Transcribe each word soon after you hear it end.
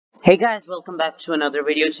Hey guys, welcome back to another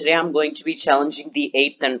video. Today I'm going to be challenging the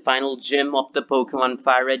 8th and final gym of the Pokemon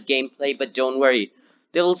FireRed gameplay, but don't worry,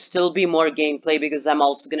 there will still be more gameplay because I'm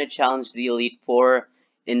also going to challenge the Elite Four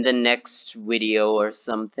in the next video or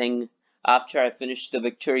something after I finish the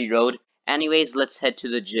Victory Road. Anyways, let's head to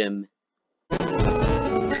the gym.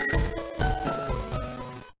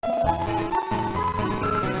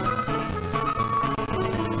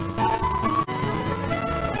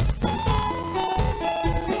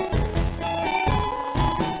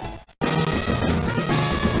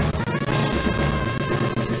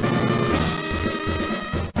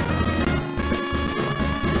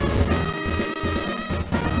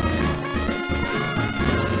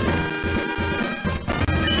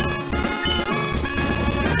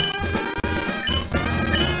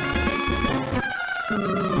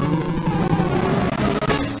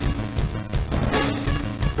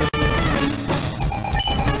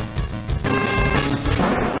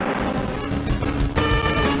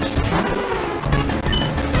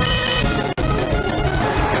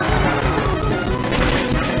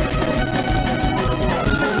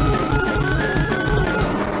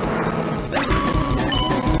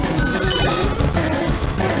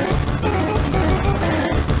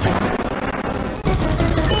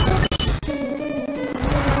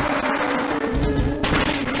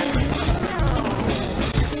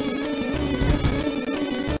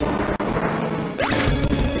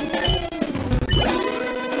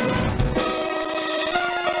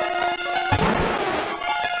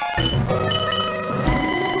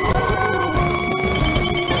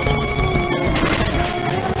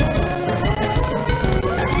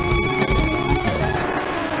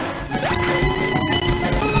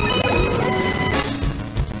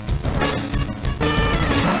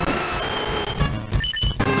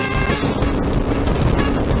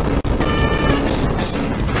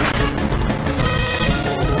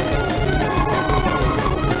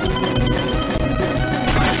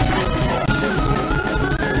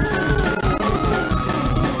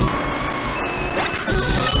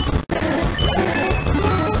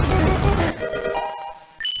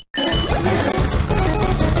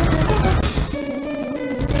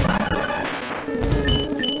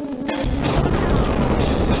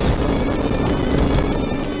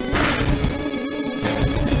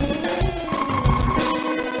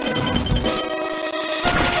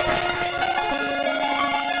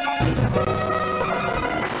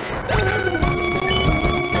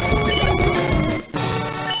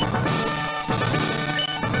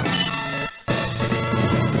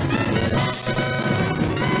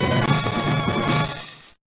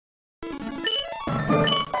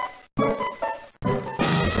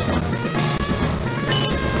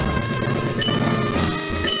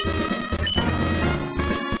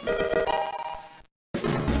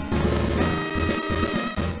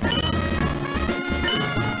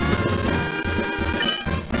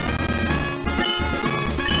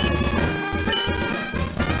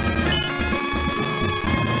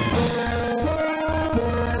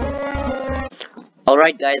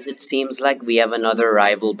 Alright guys, it seems like we have another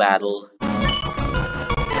rival battle.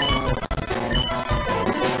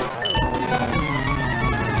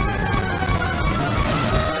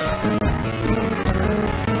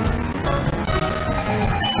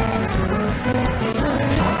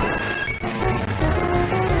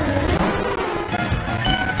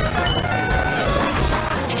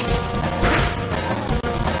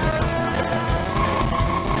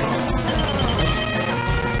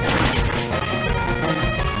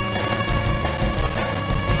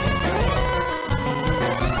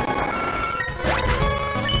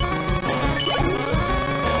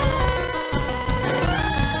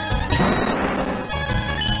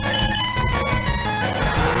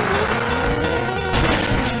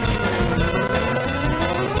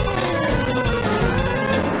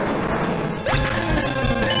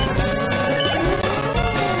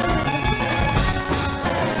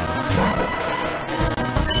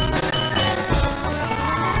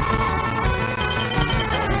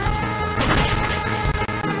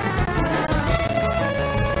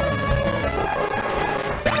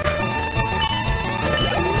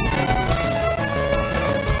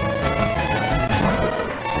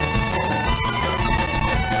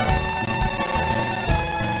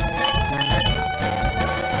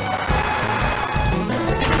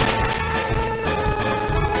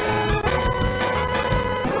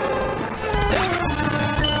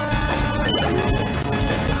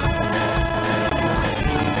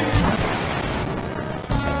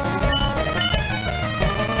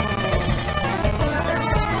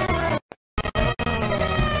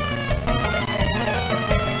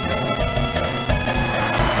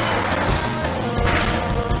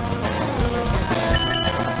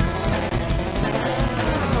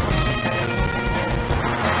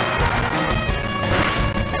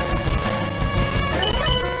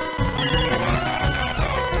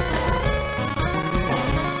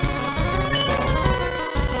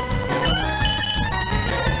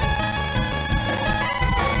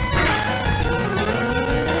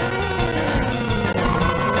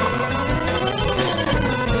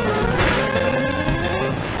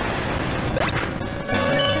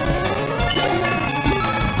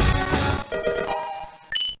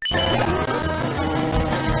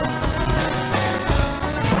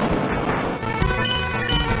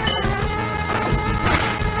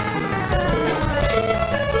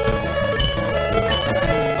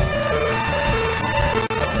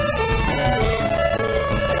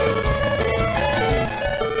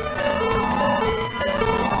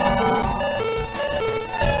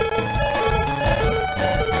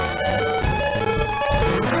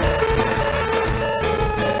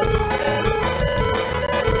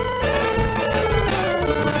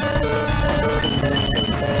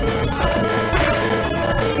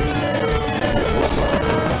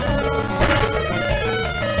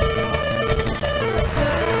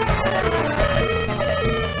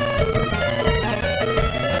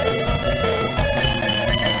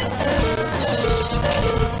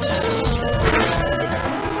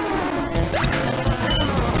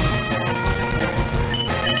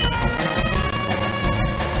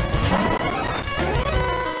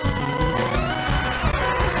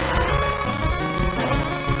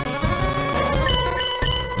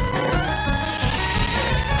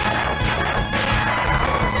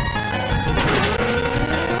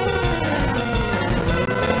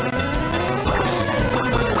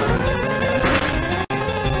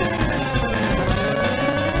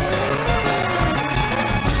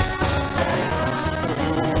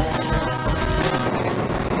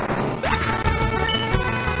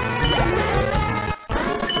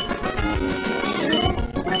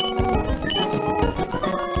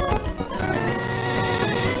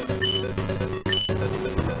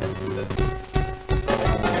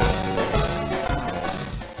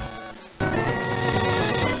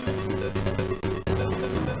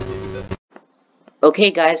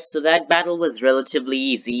 Okay, guys, so that battle was relatively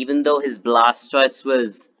easy, even though his Blastoise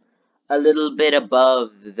was a little bit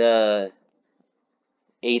above the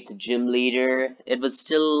 8th gym leader. It was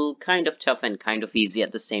still kind of tough and kind of easy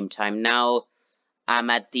at the same time. Now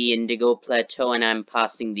I'm at the Indigo Plateau and I'm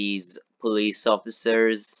passing these police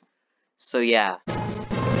officers. So yeah.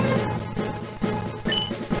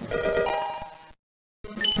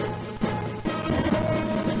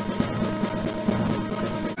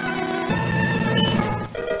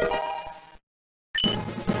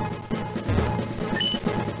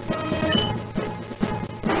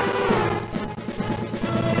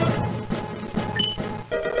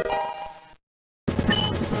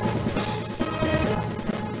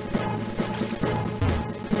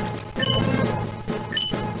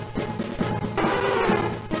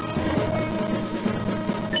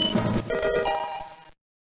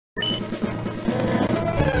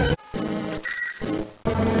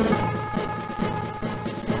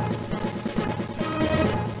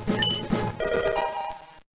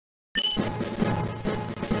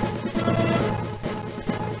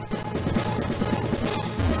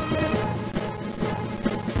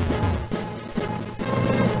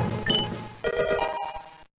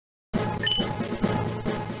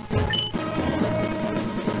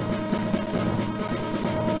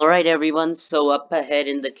 Alright everyone, so up ahead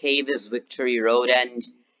in the cave is Victory Road, and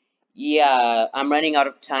yeah, I'm running out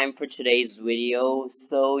of time for today's video,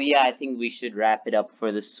 so yeah, I think we should wrap it up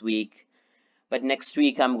for this week. But next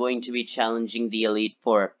week I'm going to be challenging the Elite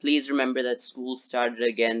Four. Please remember that school started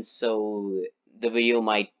again, so the video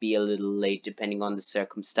might be a little late depending on the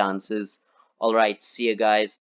circumstances. Alright, see you guys.